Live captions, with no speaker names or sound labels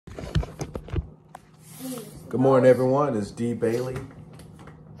Good morning, everyone. It's D. Bailey,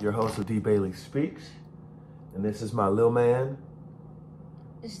 your host of D. Bailey Speaks. And this is my little man.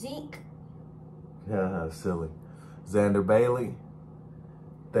 Zeke. Yeah, silly. Zander Bailey.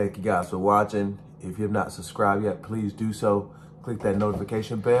 Thank you guys for watching. If you have not subscribed yet, please do so. Click that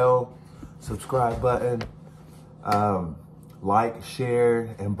notification bell, subscribe button, like,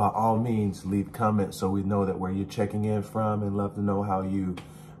 share, and by all means, leave comments so we know that where you're checking in from and love to know how you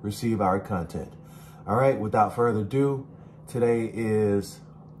receive our content. All right, without further ado, today is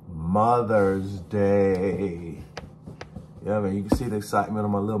Mother's Day. Yeah, man, you can see the excitement on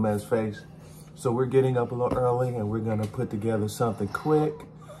my little man's face. So we're getting up a little early and we're gonna put together something quick,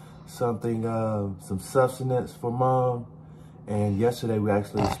 something, some sustenance for mom. And yesterday we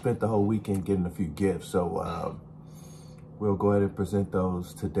actually spent the whole weekend getting a few gifts. So we'll go ahead and present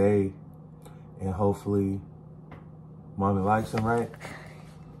those today and hopefully mommy likes them, right?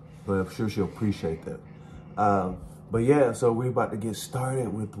 But I'm sure she'll appreciate them. But yeah, so we're about to get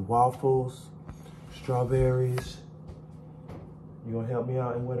started with waffles, strawberries. You gonna help me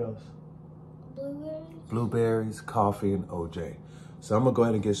out, and what else? Blueberries. Blueberries, coffee, and OJ. So I'm gonna go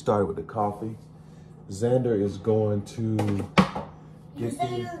ahead and get started with the coffee. Zander is going to You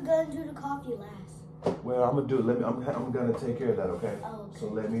said you were gonna do the coffee last. Well, I'm gonna do it. I'm gonna take care of that, okay? Oh, okay. So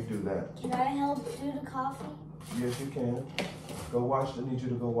let me do that. Can I help do the coffee? Yes, you can. Go wash. I need you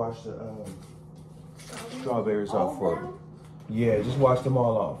to go wash the strawberries off for me. Yeah, just wash them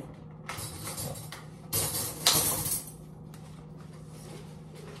all off.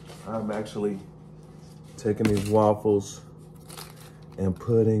 I'm actually taking these waffles and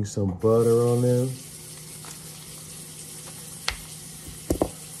putting some butter on them.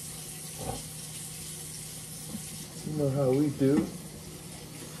 You know how we do.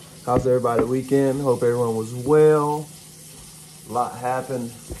 How's everybody weekend? Hope everyone was well. A lot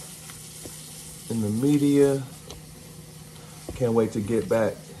happened in the media. Can't wait to get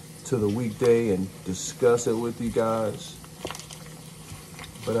back to the weekday and discuss it with you guys.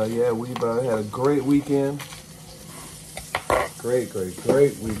 But yeah, we've had a great weekend. Great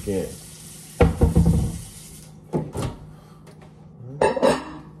weekend.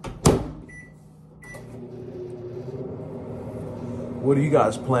 What are you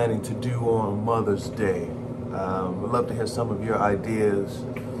guys planning to do on Mother's Day? We'd love to hear some of your ideas.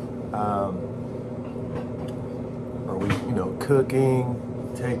 Are we, cooking,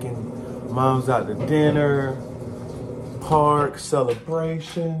 taking moms out to dinner, park,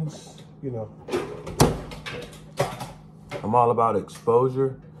 celebrations, I'm all about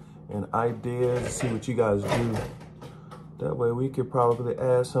exposure and ideas, see what you guys do. That way we could probably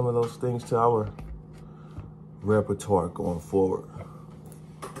add some of those things to our repertoire going forward.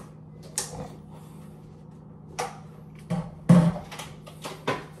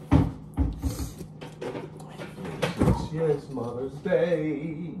 Yes, Mother's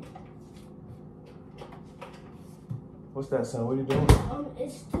Day. What's that sound? What are you doing?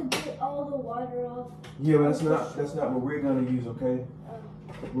 It's to get all the water off. Yeah, but that's not what we're gonna use, okay?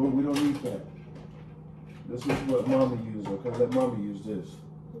 We don't need that. This is what Mama used, okay? Let Mama use this.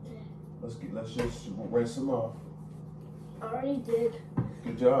 Okay. Let's just rinse them off. I already did.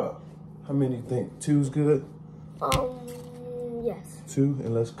 Good job. How many you think? Two's good? Yes. 2,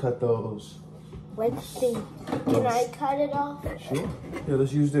 and let's cut those. Let's see. Can I cut it off? Sure. Yeah,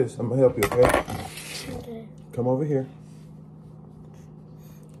 let's use this. I'm gonna help you, okay? Okay. Come over here.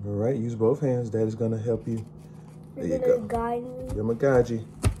 All right, use both hands. Daddy's gonna help you. There you go. Guide me. I'm gonna guide you.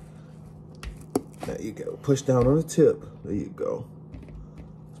 There you go. Push down on the tip. There you go.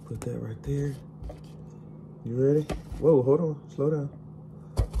 Let's put that right there. You ready? Whoa, hold on. Slow down.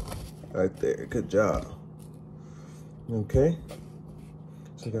 Right there. Good job. Okay.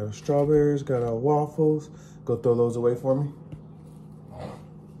 So we got our strawberries, got our waffles. Go throw those away for me.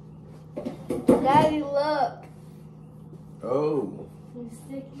 Daddy, look. Oh. You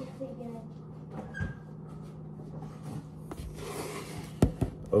stick it together.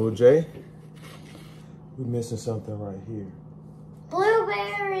 OJ, we're missing something right here.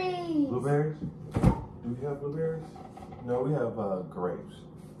 Blueberries. Blueberries? Do we have blueberries? No, we have grapes.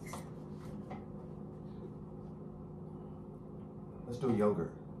 Let's do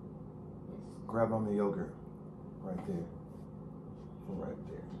yogurt. Grab on the yogurt. Right there. Right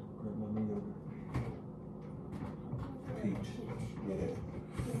there. Grab on the yogurt. Peach. Yeah.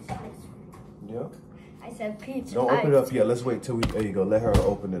 Yep. I said peach. Don't open it up yet. Let's wait till we, there you go. Let her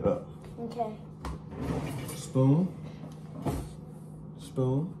open it up. Okay. Spoon.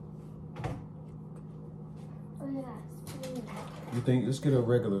 Spoon. Oh yeah, spoon. You think, let's get a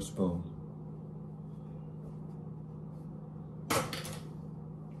regular spoon.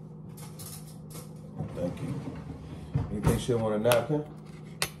 Thank you. Anything she'll want a napkin?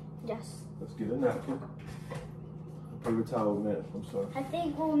 Yes. Let's get a napkin. Paper towel, man. I'm sorry. I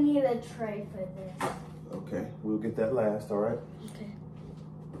think we'll need a tray for this. Okay, we'll get that last, all right? Okay.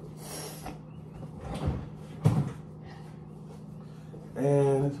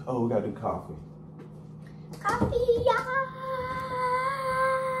 And, oh, we gotta do coffee. Coffee, yeah.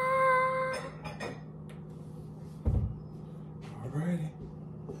 Alrighty.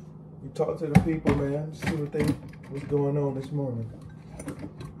 You talk to the people, man. See what's going on this morning.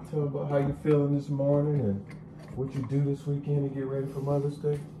 Tell them about how you feeling this morning and what you do this weekend to get ready for Mother's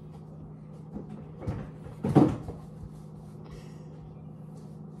Day.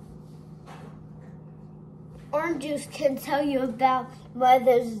 Orange juice can tell you about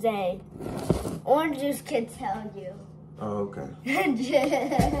Mother's Day. Orange juice can tell you. Oh, okay.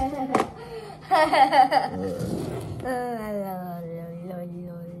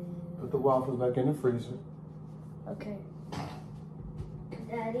 Put the waffles back in the freezer. Okay.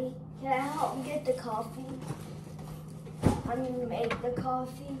 Daddy, can I help get the coffee? I mean, make the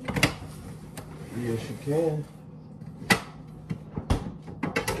coffee. Yes, you can.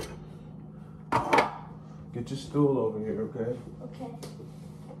 Get your stool over here, okay? Okay.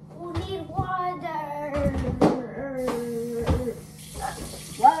 We need water.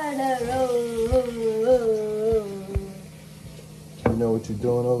 Water. You know what you're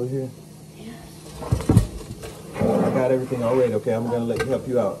doing over here? Yeah. I got everything already, okay? I'm gonna help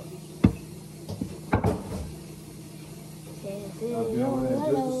you out. I'll be over there in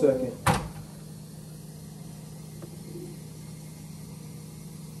just a second.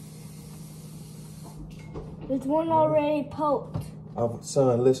 There's one already poked.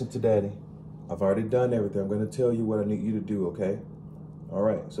 Son, listen to Daddy. I've already done everything. I'm gonna tell you what I need you to do, okay? All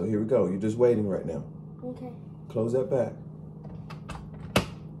right, so here we go. You're just waiting right now. Okay. Close that back.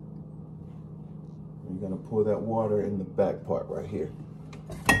 You're gonna pour that water in the back part right here.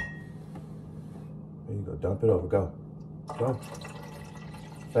 There you go, dump it over, go. Go.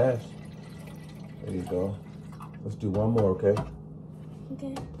 Fast. There you go. Let's do one more, okay?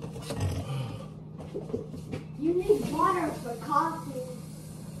 Okay. You need water for coffee.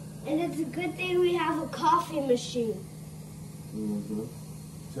 And it's a good thing we have a coffee machine. Mm-hmm.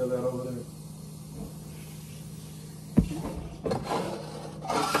 Tell that over there.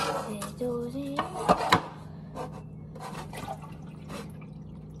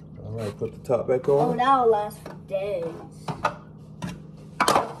 All right, put the top back on. Oh, that'll last for days.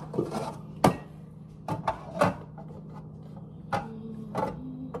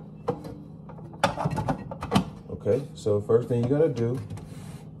 Okay, so first thing you gotta do,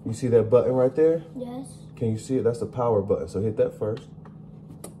 you see that button right there? Yes. Can you see it? That's the power button. So hit that first.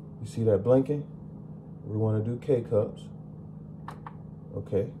 You see that blinking? We want to do K-cups.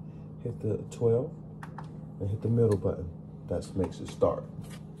 Okay. Hit the 12 and hit the middle button. That makes it start.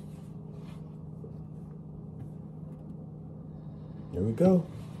 There we go.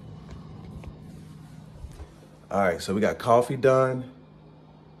 All right, so we got coffee done.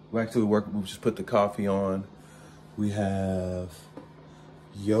 We just put the coffee on. We have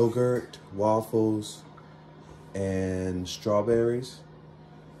yogurt, waffles, and strawberries,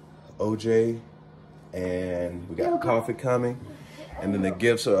 OJ, and we got coffee coming, and then the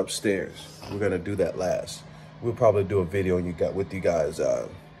gifts are upstairs. We're gonna do that last. We'll probably do a video with you guys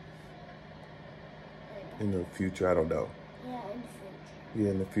in the future. I don't know. Yeah, in the future. Yeah,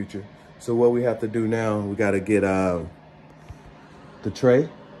 in the future. So what we have to do now, we gotta get the tray.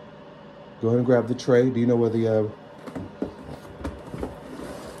 Go ahead and grab the tray. Do you know where the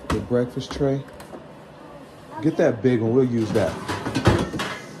breakfast tray? Get that big one, we'll use that.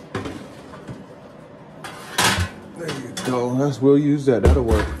 There you go, we'll use that. That'll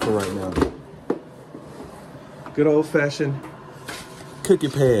work for right now. Good old fashioned cookie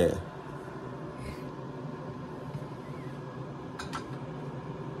pan.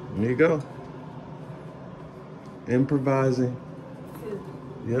 There you go. Improvising.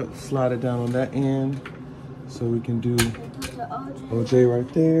 Yep, slide it down on that end so we can do OJ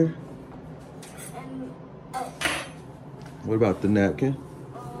right there. And, what about the napkin?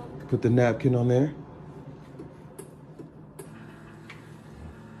 Put the napkin on there.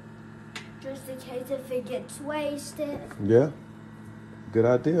 just in case if it gets wasted. Yeah, good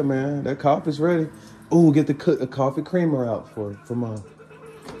idea, man. That coffee's ready. Oh, get the coffee creamer out for Mom.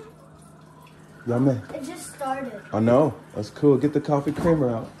 Yeah, man. It just started. I know. That's cool. Get the coffee creamer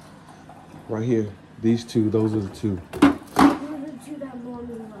out. Right here. These two. Those are the two. Those are the two that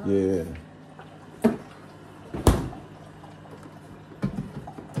Mommy loves. Yeah.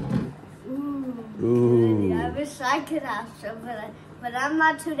 Ooh. Ooh. I wish I could have some, but but I'm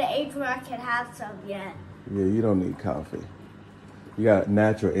not to the age where I can have some yet. Yeah, you don't need coffee. You got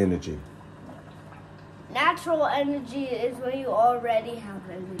natural energy. Natural energy is when you already have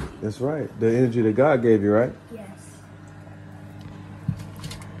energy. That's right. The energy that God gave you, right? Yes.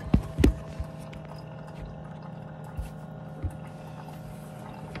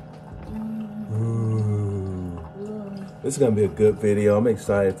 This is going to be a good video. I'm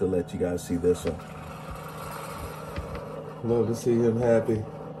excited to let you guys see this one. Love to see him happy.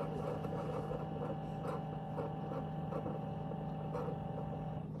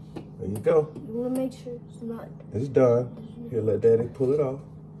 There you go. You want to make sure it's not. It's done. Here, let Daddy pull it off.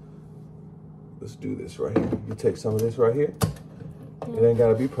 Let's do this right here. You take some of this right here. It ain't got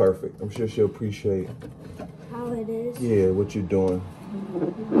to be perfect. I'm sure she'll appreciate How it is? Yeah, what you're doing.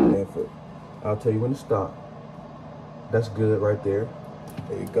 Effort. I'll tell you when to stop. That's good right there.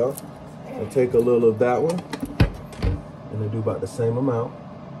 There you go. I'll take a little of that one. And then do about the same amount.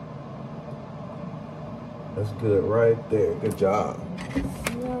 That's good right there. Good job.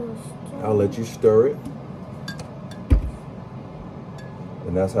 I'll let you stir it.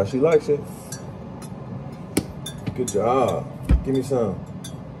 And that's how she likes it. Good job. Give me some.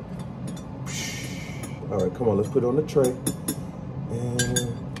 All right, come on, let's put it on the tray. And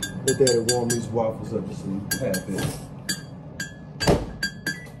let Daddy warm these waffles up just a tad bit.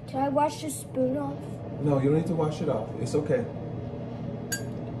 Can I wash the spoon off? No, you don't need to wash it off. It's okay.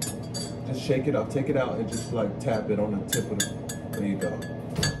 Just shake it off. Take it out and just like tap it on the tip of the... There you go.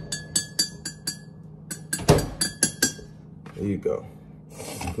 There you go.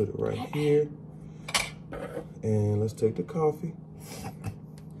 Put it right here. And let's take the coffee.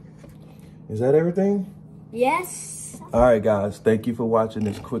 Is that everything? Yes. All right, guys. Thank you for watching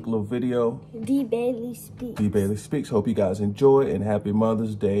this quick little video. D. Bailey Speaks. D. Bailey Speaks. Hope you guys enjoy, and happy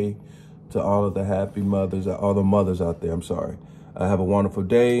Mother's Day to all of the happy mothers, all the mothers out there. I'm sorry. Have a wonderful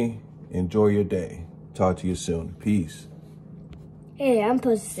day. Enjoy your day. Talk to you soon. Peace. Hey, I'm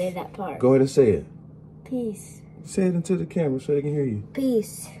supposed to say that part. Go ahead and say it. Peace. Say it into the camera so they can hear you.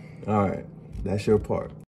 Peace. All right. That's your part.